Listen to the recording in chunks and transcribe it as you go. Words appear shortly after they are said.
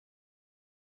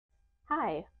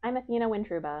Hi, I'm Athena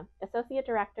Wintruba, Associate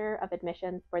Director of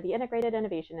Admissions for the Integrated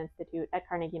Innovation Institute at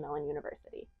Carnegie Mellon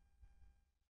University.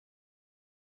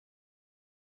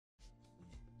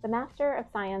 The Master of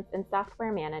Science in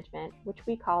Software Management, which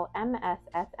we call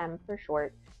MSSM for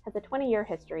short, has a 20-year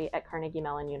history at Carnegie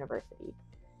Mellon University.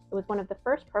 It was one of the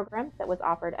first programs that was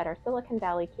offered at our Silicon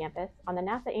Valley campus on the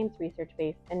NASA Ames Research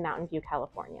Base in Mountain View,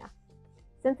 California.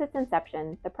 Since its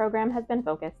inception, the program has been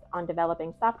focused on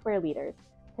developing software leaders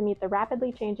to meet the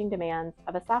rapidly changing demands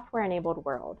of a software-enabled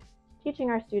world, teaching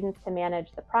our students to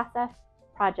manage the process,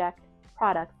 project,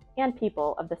 products, and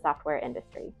people of the software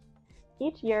industry.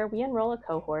 Each year, we enroll a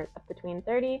cohort of between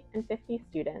 30 and 50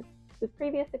 students whose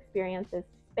previous experiences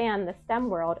span the STEM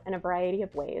world in a variety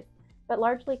of ways, but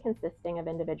largely consisting of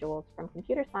individuals from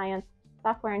computer science,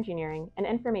 software engineering, and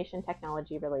information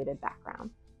technology-related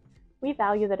backgrounds. We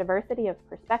value the diversity of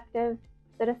perspective,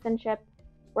 citizenship,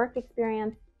 work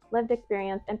experience, lived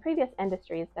experience, and previous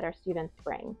industries that our students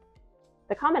bring.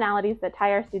 The commonalities that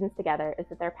tie our students together is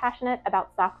that they're passionate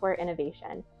about software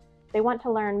innovation. They want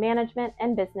to learn management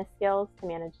and business skills to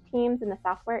manage teams in the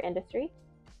software industry.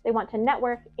 They want to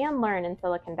network and learn in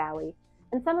Silicon Valley,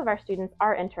 and some of our students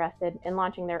are interested in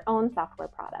launching their own software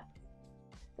products.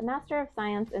 The Master of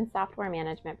Science in Software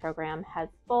Management program has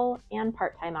full and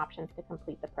part-time options to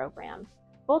complete the program.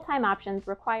 Full-time options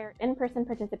require in-person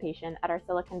participation at our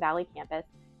Silicon Valley campus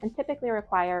and typically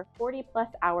require 40-plus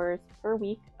hours per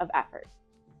week of effort.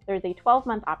 There's a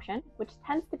 12-month option, which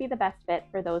tends to be the best fit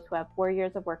for those who have 4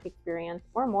 years of work experience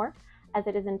or more, as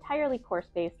it is entirely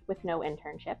course-based with no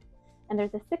internship. And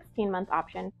there's a 16-month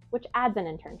option, which adds an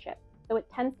internship, so it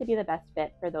tends to be the best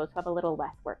fit for those who have a little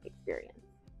less work experience.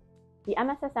 The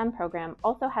MSSM program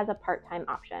also has a part-time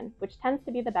option, which tends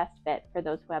to be the best fit for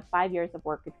those who have 5 years of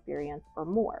work experience or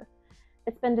more.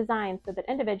 It's been designed so that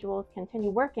individuals continue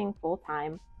working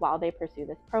full-time while they pursue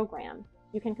this program.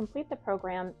 You can complete the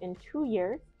program in 2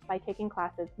 years by taking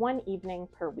classes 1 evening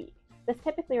per week. This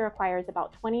typically requires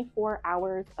about 24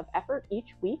 hours of effort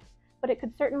each week, but it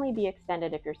could certainly be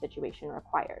extended if your situation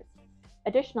requires.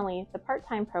 Additionally, the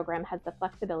part-time program has the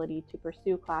flexibility to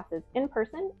pursue classes in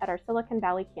person at our Silicon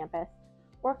Valley campus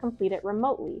or complete it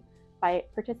remotely by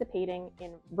participating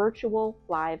in virtual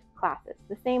live classes,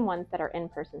 the same ones that our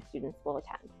in-person students will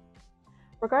attend.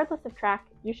 Regardless of track,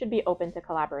 you should be open to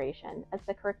collaboration, as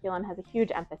the curriculum has a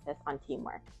huge emphasis on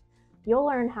teamwork. You'll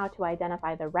learn how to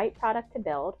identify the right product to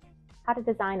build, how to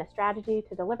design a strategy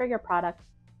to deliver your product,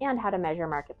 and how to measure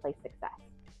marketplace success.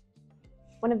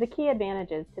 One of the key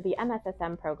advantages to the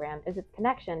MSSM program is its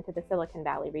connection to the Silicon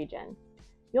Valley region.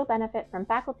 You'll benefit from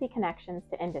faculty connections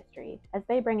to industry as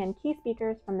they bring in key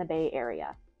speakers from the Bay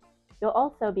Area. You'll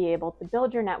also be able to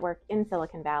build your network in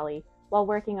Silicon Valley while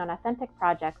working on authentic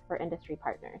projects for industry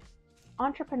partners.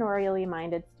 Entrepreneurially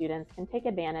minded students can take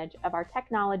advantage of our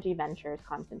Technology Ventures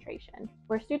concentration,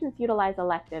 where students utilize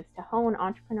electives to hone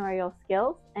entrepreneurial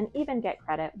skills and even get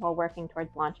credit while working towards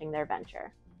launching their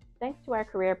venture. Thanks to our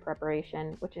career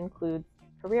preparation, which includes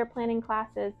career planning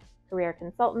classes, career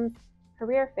consultants,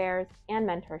 career fairs, and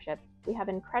mentorship, we have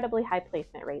incredibly high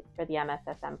placement rates for the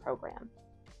MSSM program.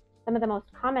 Some of the most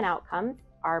common outcomes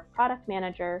are product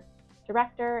manager,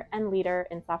 director, and leader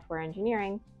in software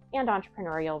engineering, and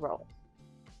entrepreneurial roles.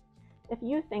 If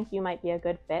you think you might be a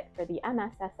good fit for the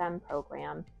MSSM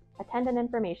program, attend an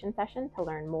information session to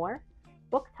learn more,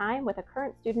 book time with a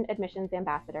current student admissions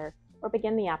ambassador, or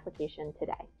begin the application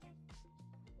today.